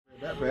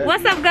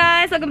What's up,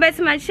 guys? Welcome back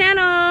to my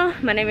channel.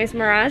 My name is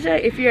Marijiah.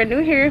 If you're new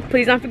here,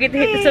 please don't forget to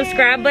hit the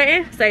subscribe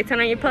button so you turn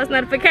on your post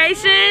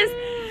notifications.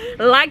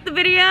 Like the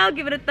video,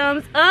 give it a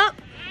thumbs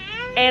up,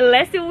 and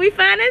let's see what we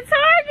find in Target.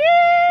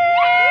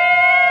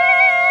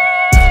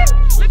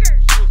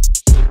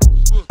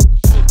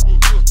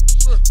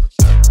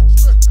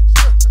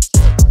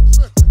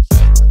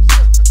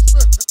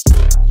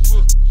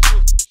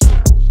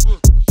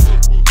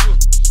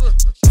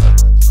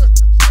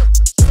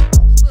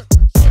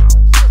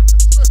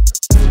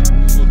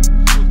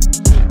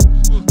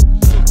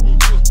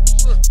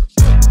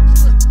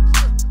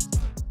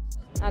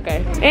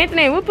 Okay,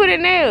 Anthony, we'll put it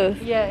nails.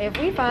 Yeah, if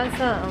we find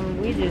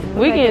something, we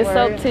get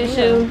soap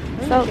tissue,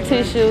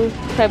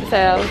 paper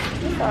towels.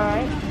 It's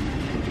alright.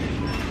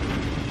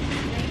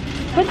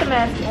 Put the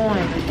mask on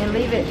and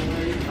leave it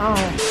on.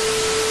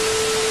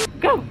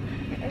 Go.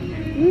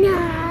 No.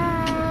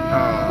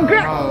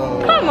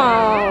 Girl, come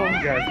on.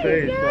 You gotta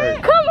stay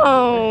first. Come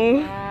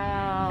on.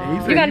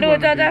 Wow. You gonna do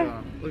it,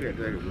 JoJo? Look at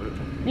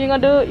Jacob. You gonna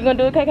do it? You gonna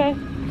do it, KK?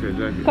 Okay,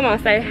 Jacob. Come on,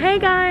 say, hey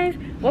guys,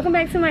 welcome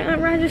back to my Aunt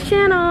Raja's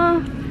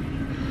channel.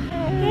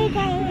 Hey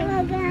guys,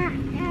 welcome to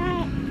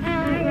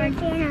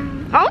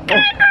channel. Okay,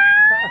 girl.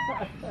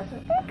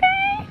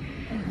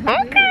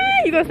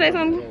 Okay. You gonna say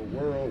something?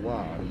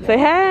 Worldwide. Say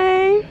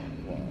hey.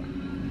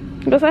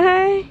 You gonna say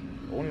hey?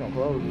 Oh, we gonna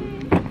close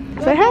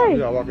it. Say We hey.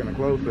 gotta walk in the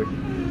clothes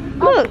section.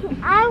 Look,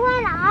 I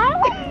want.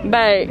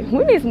 babe,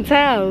 we need some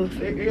towels.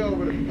 Hey,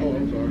 over there. Oh,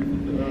 I'm sorry.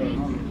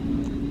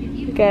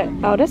 We got,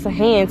 oh, that's a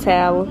hand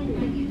towel.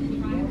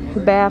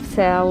 Bath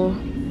towel.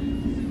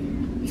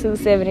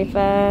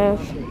 $2.75.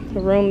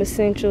 Room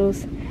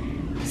essentials.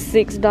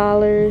 $6.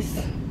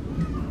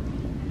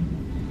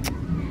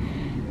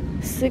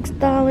 $6.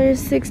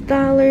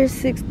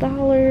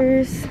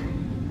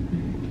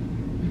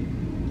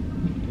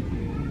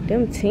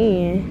 Them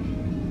 10.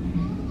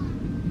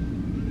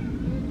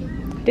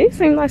 These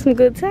seem like some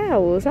good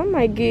towels. I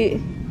might get.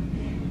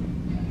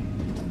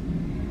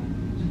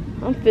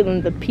 I'm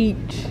feeling the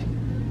peach.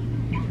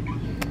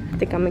 I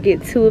think I'm gonna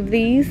get 2 of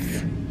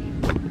these.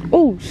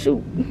 Oh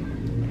shoot.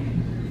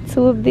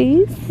 2 of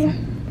these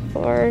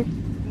for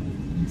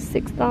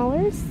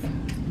 $6.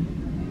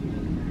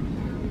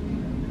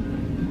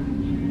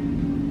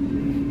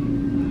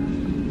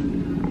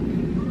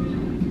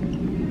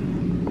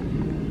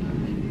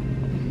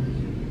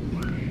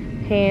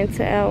 Hand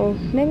towel.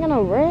 They ain't got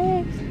no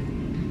rags.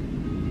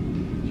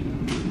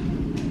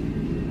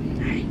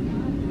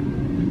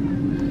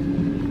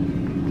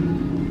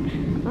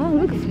 I'm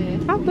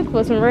looking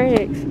for some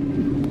rags.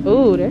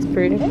 Ooh, that's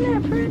pretty. Isn't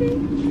that pretty?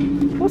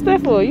 What's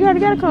that for? You already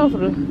got a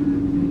comforter.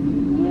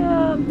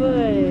 Yeah,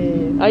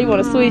 but... Oh, you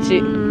want to switch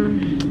it? I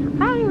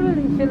ain't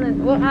really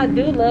feeling... Well, I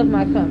do love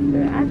my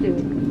comforter. I do.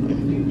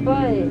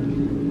 But...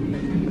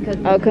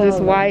 Because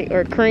it's white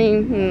or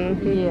cream.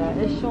 Yeah,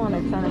 it's showing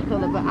a ton of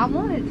color. But I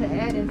wanted to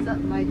add in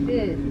something like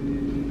this.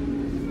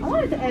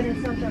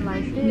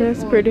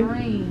 That's pretty.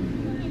 Green.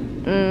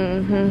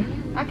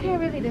 I can't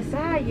really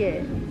decide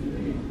yet.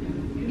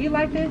 You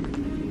like this?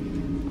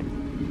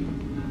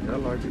 Yeah, I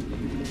like it.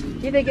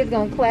 You think it's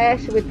gonna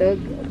clash with the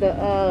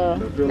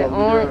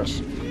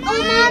orange?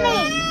 Oh,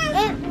 mommy!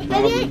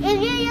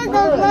 If you use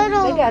those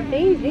little... They got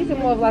these. These are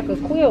more of like a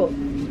quilt.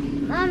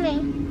 Mommy.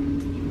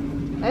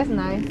 That's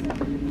nice.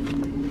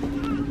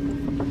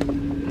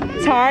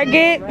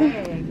 Target.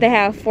 They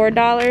have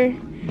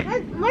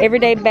 $4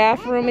 everyday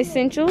bathroom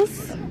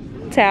essentials,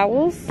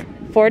 towels,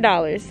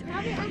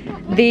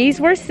 $4.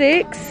 These were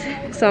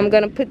 $6, so I'm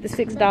gonna put the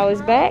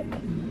 $6 back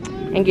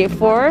and get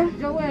 4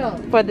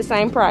 for the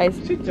same price.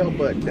 Sit your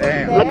butt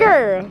down. Look,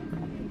 girl.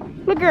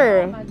 Look,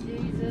 girl.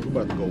 We're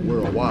about to go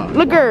worldwide.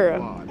 Look,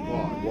 girl.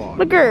 Wide.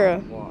 Look,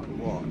 girl.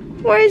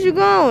 Where is you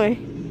going?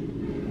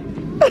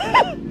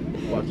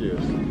 Watch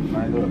this.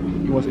 Line up.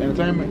 You want some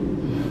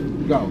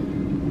entertainment? Go.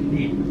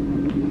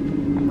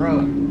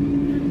 Run.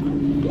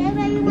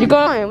 You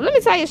going? Let me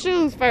tie your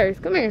shoes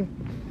first. Come here.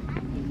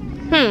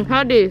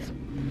 How this?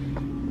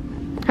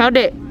 How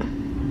that?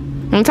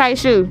 Let me tie your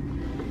shoe.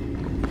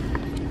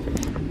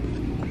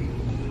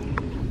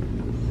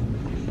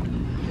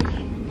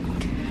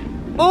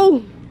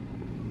 Oh.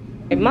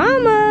 Hey,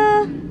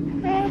 mama.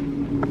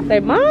 Say,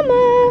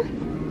 mama.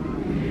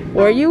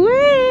 Where you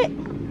at?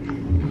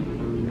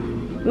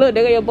 Look,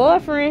 there go your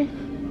boyfriend.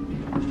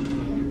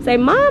 Say,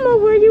 mama,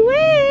 where you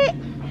at?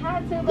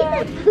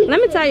 Let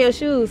me tie your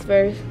shoes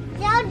first.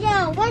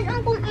 Jojo, where's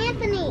Uncle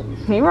Anthony?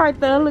 He right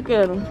there. Look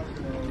at him.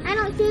 I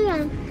don't see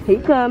him. He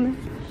coming.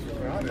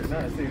 I did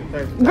not see the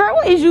paper. Girl,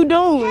 what is you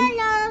doing?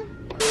 Hello.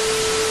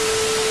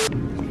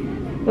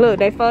 Look,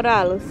 they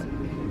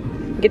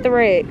 $4. Get the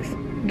rags.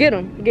 Get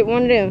them. Get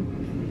one of them.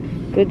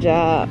 Good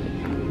job.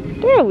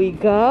 There we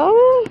go.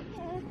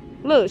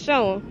 Look,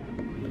 show them.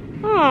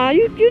 Aw,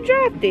 you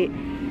dropped it.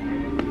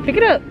 Pick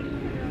it up.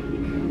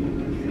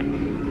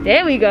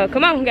 There we go.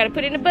 Come on, we gotta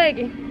put it in the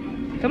buggy.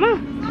 Come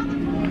on.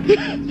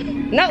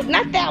 No,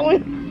 not that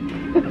one.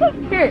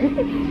 Here.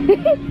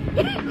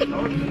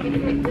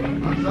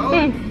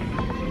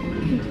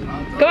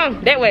 Come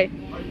on, that way.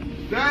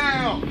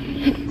 Down.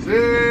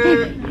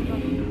 Sit.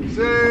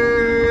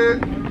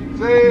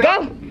 Go.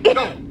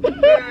 Go.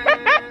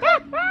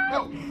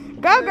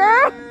 Go,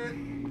 girl.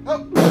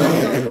 Up.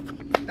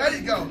 There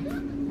you go.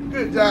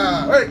 Good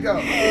job. There you go.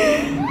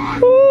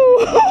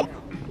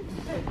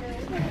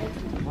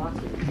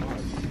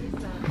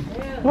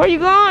 Where you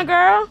going,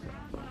 girl?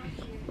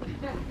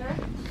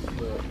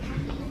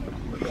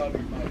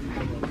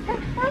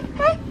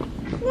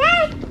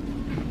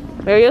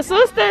 They're your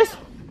sisters.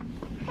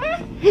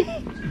 Hey.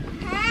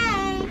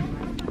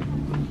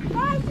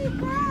 Where's she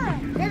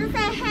going? Let her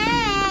say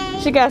hey.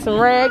 She got some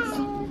rags.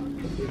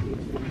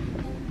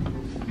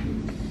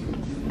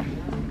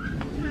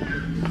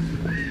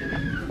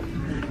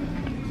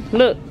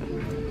 Look,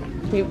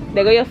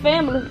 there go your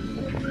family.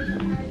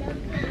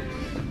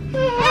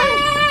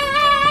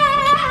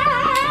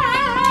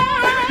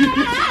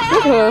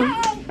 Look at her.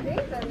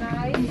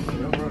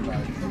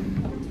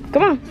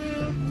 Come on.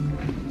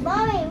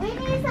 Mommy, we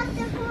need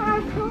something for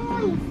our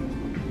toys.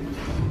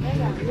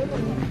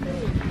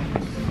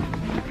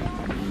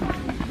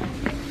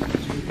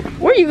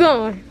 Where you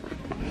going?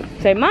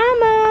 Say,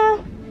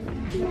 Mama.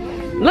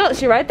 Look,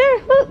 she right there.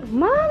 Look,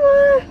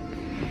 Mama.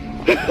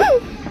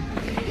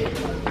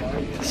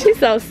 She's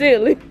so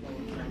silly.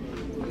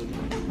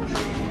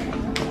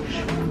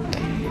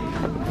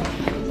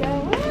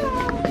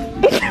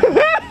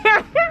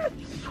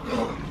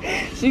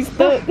 She's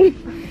stuck.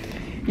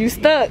 You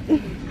stuck.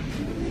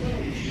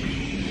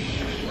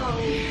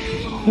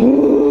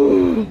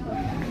 Ooh.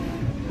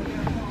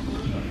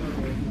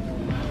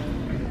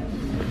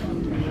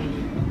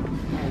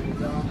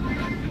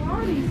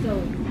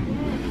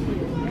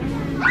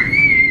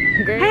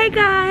 Hey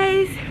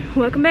guys,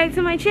 welcome back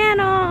to my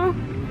channel.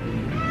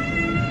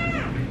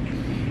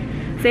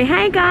 Say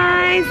hi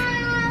guys.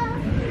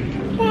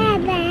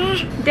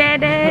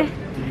 Daddy.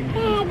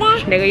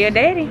 There go your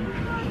daddy.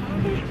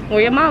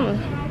 Where your mama?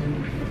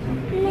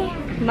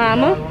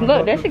 Mama,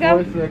 look, there she go.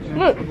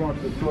 Look,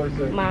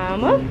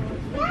 Mama.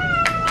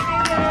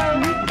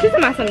 She's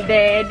about some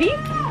daddy.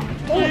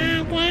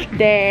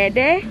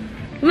 Daddy.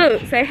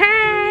 Look, say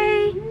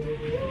hey.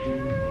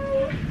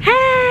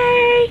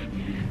 Hey.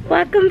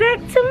 Welcome back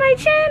to my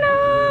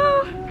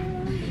channel.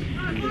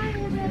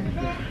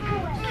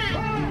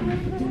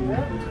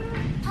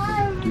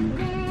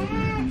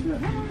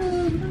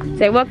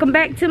 Say welcome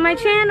back to my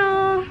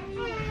channel.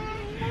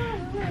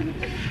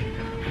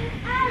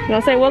 You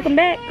wanna say welcome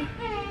back?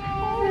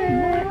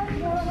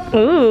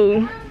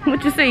 Ooh,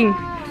 what you see?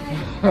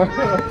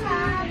 Okay.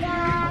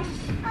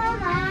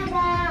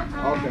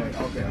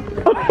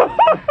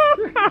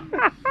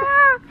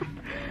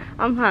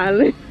 I'm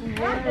hollering.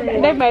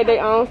 They made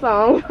their own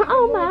song.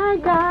 Oh my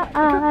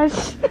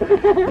gosh.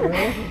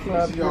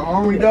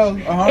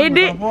 It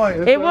did.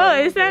 It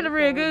was. It sounded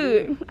real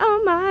good.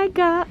 Oh my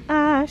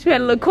gosh. We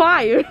had a little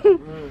choir.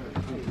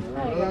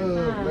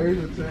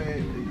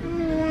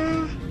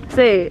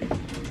 Say it.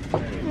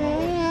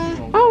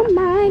 Oh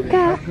my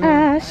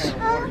gosh.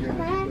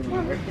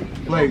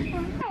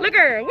 Look at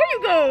her. Where you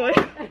going?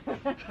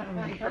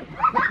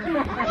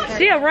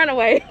 She a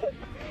runaway.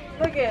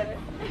 Look at it.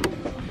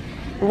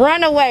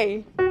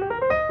 Runaway.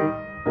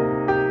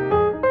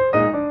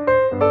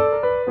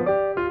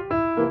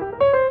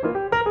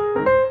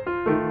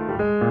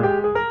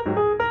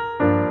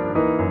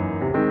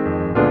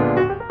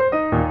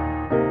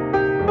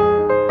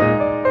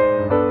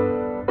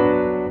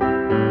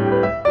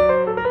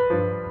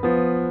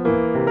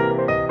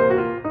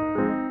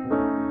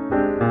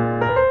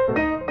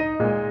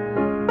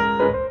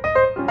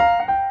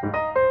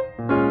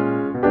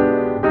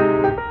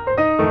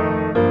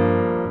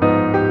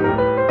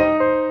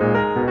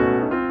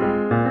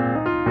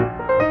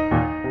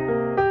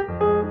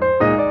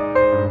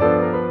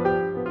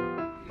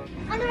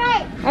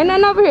 Ain't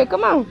nothing over here.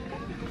 Come on.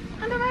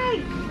 On the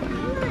right.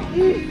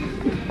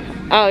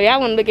 Oh, y'all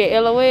want to look at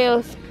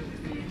LOLs?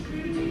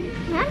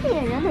 I see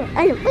another.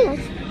 I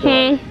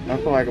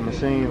feel like a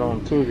machine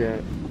on two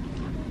guys.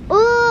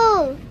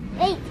 Ooh.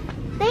 Hey,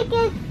 think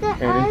it's the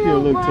And if you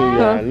look to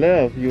your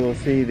left, you'll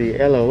see the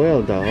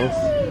LOL dolls.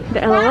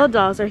 The LOL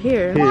dolls are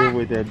here. Here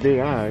with their big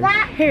eyes.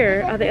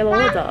 Here are the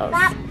LOL dolls.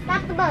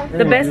 Stop the bus.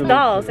 The best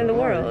dolls in the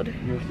world.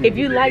 If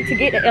you'd like to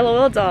get a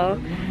LOL doll,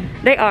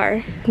 they're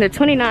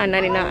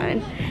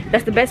 $29.99.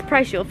 That's the best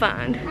price you'll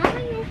find.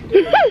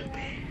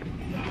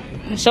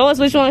 Show us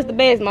which one is the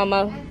best,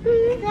 Mama. So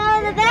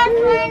the best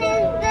one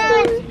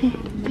is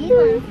these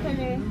ones, because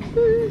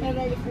they're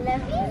really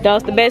fluffy.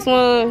 Those the best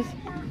ones.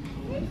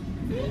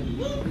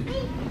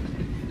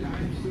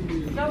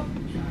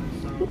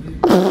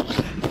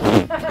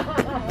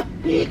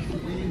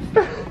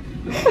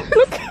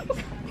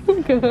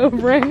 Look at her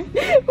running.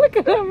 Look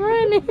at her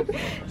running.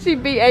 She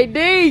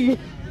B.A.D.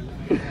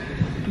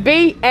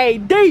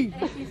 B.A.D.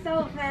 She's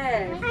so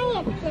fast.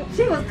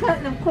 She was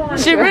cutting them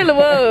corners. She really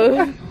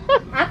was.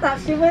 I thought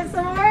she went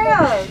somewhere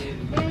else.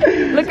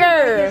 Look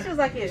at her. She was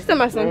like this. She's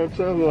talking about some.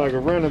 She looks like a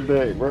running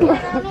back, bro.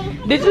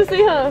 Did you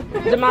see her?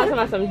 Jamal talking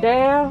about some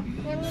down.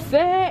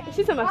 Set.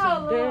 She's talking about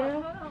some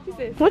down. She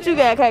said, what you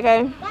got,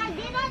 KK?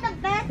 These are the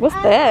best. What's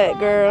that,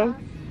 girl?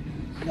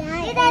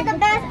 These are the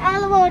best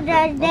LOL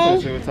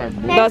dolls.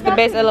 Those the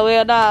best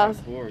LOL dolls.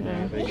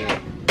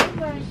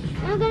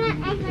 I'm gonna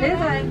ask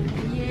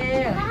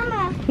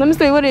Mama. Let me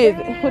see, what is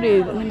it? What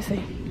is it? Let me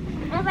see.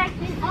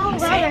 Oh,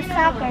 the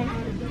soccer.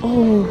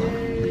 Oh,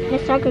 The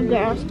soccer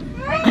girls.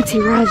 Auntie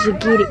Raja,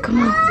 get it. Come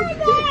on.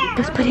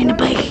 Let's put it in the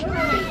buggy.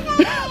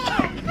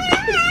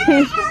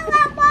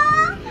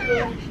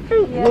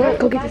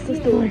 Go get the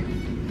sister one.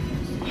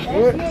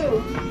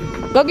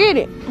 Go get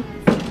it.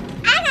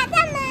 I got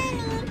the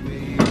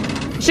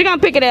money. She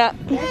gonna pick it up.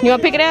 You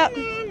wanna pick it up?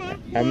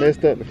 I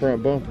messed up the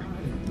front bumper.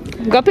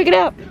 Go pick it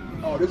up.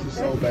 Oh, this is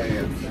so bad.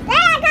 Dad,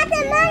 I got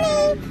the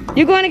money.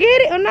 You going to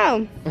get it or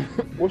no?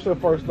 What's your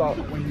first thought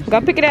when you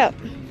Go pick it up.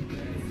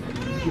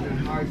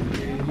 Can I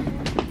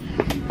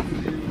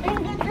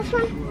get this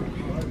one?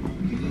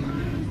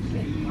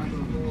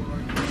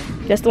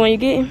 That's the one you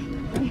getting?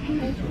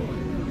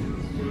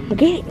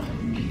 Get it.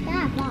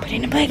 Yeah, Put it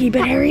in the buggy. You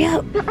better hurry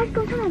up. but let's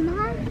go to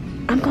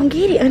Mom. I'm gonna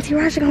get it. Auntie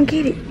Rasha gonna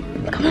get it.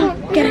 Come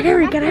on. Gotta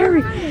hurry. Gotta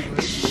hurry.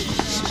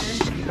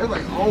 That's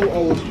like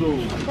old school.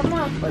 Daddy,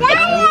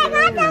 I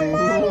got the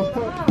money.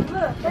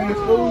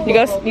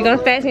 You gonna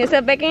fasten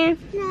yourself back in?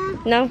 No.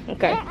 No?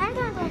 Okay. I'm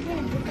gonna go get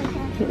it.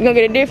 You gonna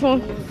get a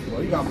different one?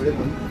 Well, you got this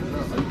one.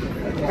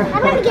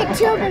 I'm gonna get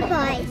two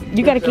boys.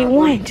 You gotta get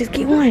one. Just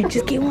get one.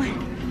 Just get one.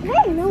 I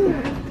don't know.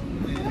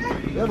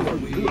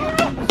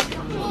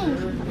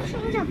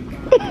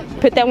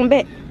 Put that one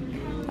back.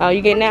 Oh,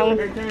 you getting that one?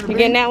 You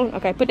getting that one?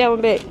 Okay, put that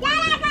one back. Daddy,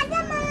 I got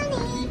the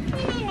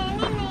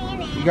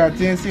money. You got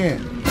 10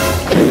 cents.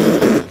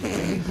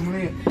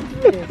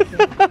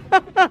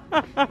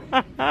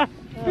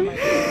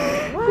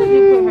 Why did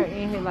you put her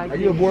in here like Are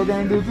you a boy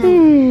gonna do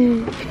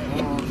too?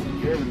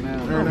 Every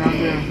now and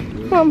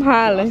then. I'm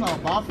hollering. That's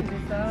all bopping.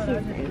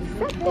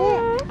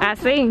 I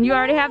see. You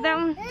already have that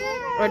one?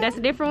 Or that's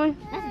a different one?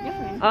 That's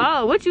different.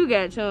 Oh, what you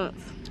got,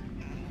 Chunks?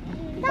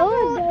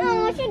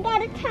 Oh, she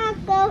got a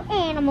taco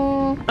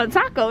animal. A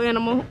taco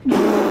animal.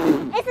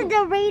 It's a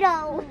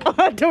Dorito.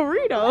 A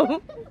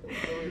Dorito.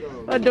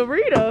 A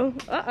Dorito.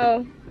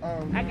 Uh-oh.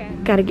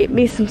 Gotta get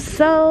me some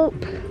soap.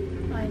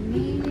 I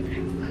need.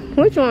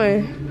 Which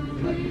one?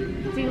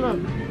 See, look.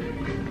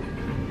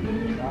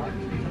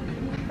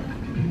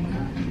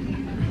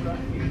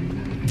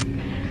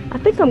 I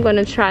think I'm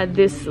gonna try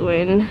this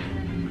one.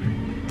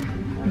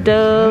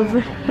 Dove.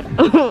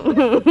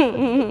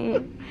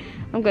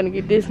 I'm gonna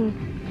get this one.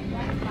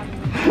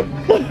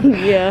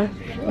 Yeah.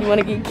 You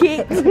wanna get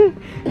kicked?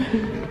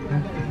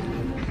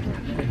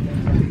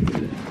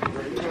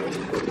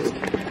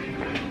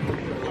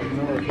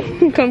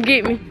 Come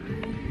get me.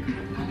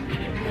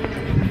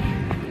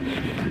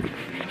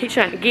 He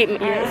trying to get me.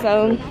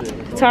 So,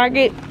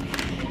 Target,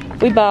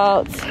 we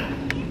bought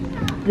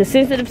the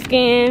sensitive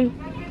skin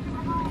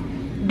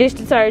dish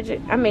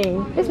detergent. I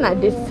mean, it's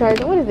not dish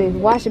detergent. What is this?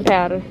 Washing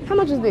powder. How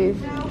much is this?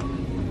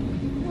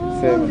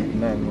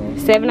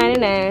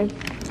 $7.99.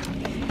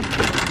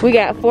 We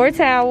got 4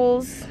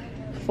 towels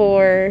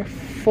for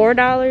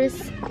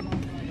 $4.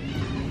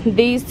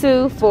 These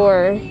two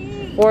for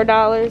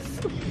 $4.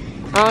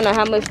 I don't know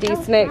how much these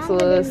snacks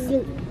was.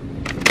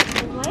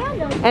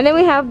 And then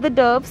we have the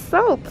Dove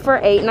soap for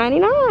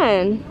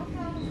 $8.99.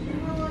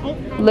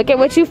 Look at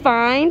what you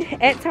find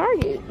at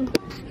Target.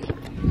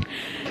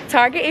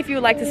 Target, if you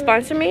would like to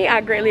sponsor me,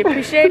 I greatly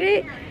appreciate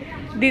it.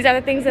 These are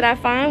the things that I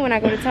find when I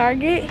go to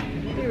Target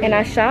and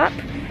I shop.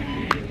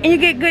 And you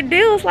get good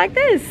deals like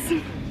this.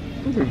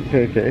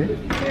 Okay.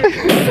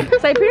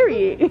 Say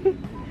period.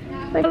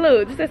 Say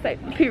look, just say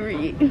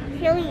period.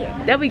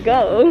 Period. There we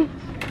go.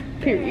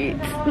 Period.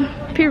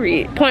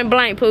 Period. Point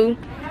blank, Pooh.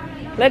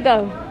 Let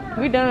go.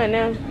 We done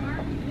now.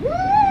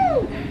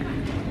 Woo!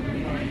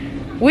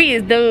 We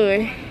is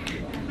done.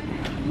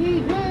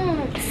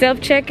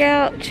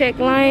 Self-checkout, check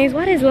lines.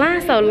 Why is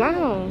line so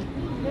long?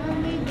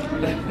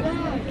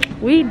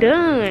 We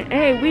done.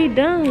 Hey, we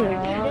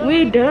done.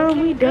 We done.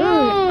 We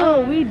done.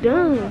 Oh, we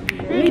done.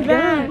 We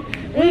done.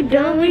 We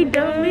done. We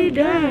done. We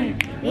done.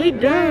 We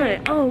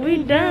done. Oh,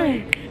 we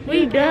done.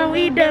 We done.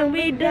 We done.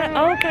 We done.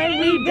 Okay,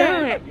 we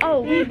done.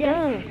 Oh, we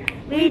done.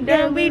 We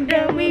done. We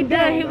done. We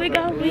done. Here we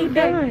go. We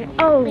done.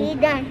 Oh, We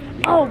done.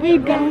 oh, we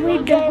done. We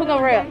done. Who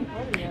gonna rap?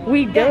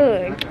 We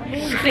done.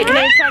 Sitting in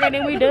the target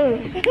and we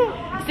done.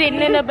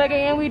 Sitting in the bucket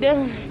and we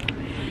done.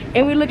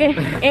 And we looking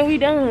and we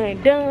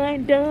done.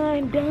 Done,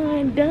 done,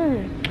 done,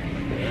 done.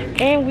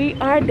 And we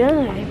are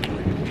done.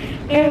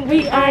 And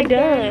we are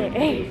done.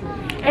 Hey.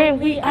 And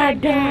we are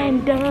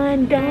done,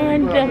 done,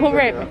 done, done. Who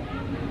rapping?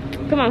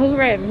 Come on, who's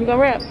rapping? You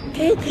gonna rap?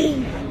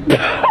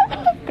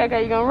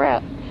 Kaka, you gonna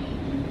rap?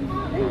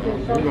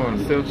 We're going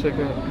to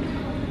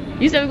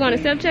self-checkout. You said we're going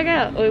to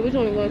self-checkout? Or which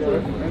one we going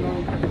to?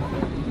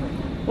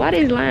 Why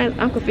these lines?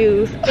 I'm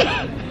confused.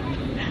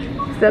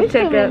 There's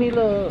too many Self-checkout.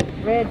 little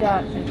red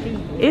dots and feet.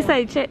 It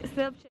say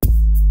self-checkout.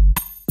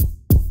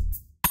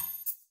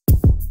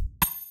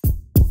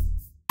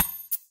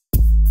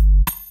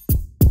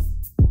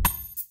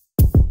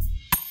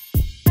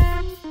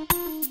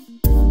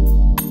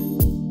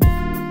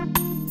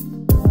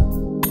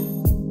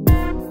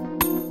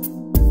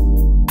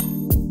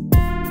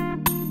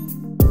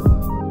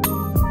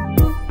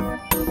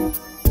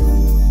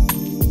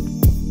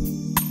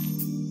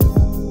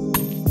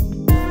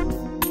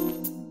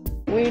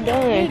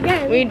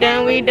 We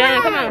done, we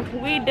done. Come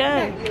on. We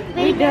done.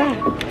 We done.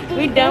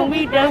 We done,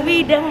 we done,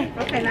 we done.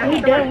 Okay, now We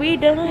done, we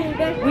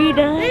done. We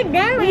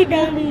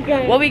done. We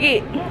done. What we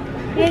get?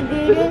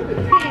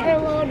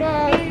 Hello,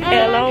 dog.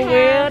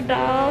 LOL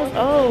dolls.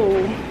 Oh.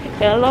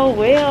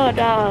 LOL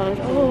dolls.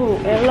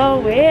 Oh.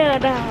 LOL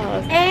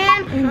dolls.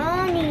 And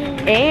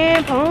ponies.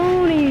 And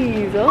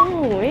ponies.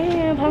 Oh,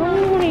 and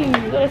ponies.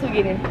 What else we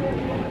getting?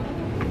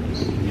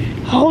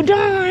 Hold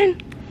on.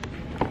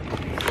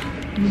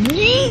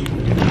 Yeet.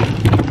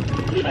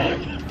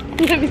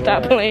 Let me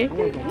stop playing.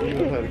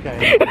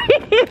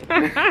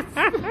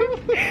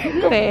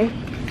 Okay.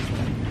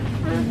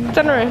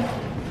 Turn around.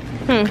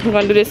 I'm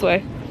gonna do this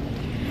way.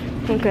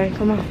 Okay,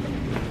 come on.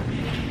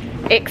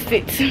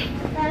 Exit.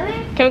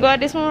 Can we go out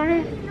this one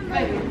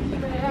right here?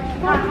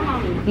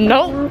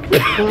 Nope.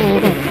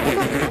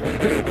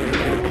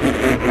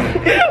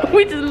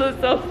 We just look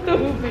so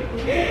stupid.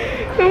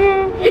 Come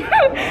on.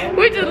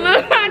 We just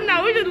look, I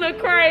know, we just look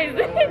crazy.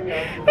 See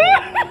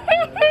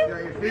how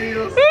you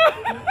feel?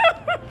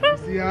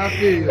 See how I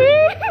feel? I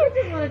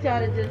just wanted y'all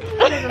to just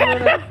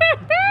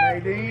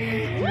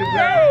Nadine,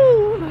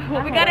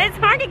 What we got at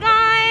Target,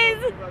 guys?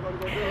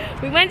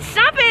 We went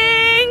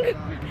shopping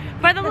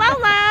for the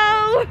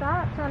Lolo.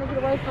 stop trying to get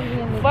away from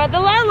me. For the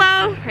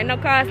Lolo. Ain't no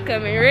cars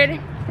coming. Ready?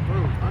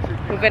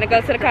 We're gonna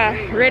go to the car.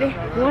 Ready?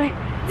 1,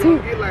 2,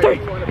 3.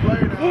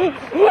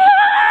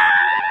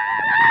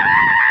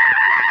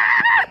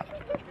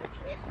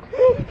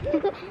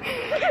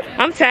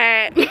 I'm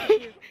tired.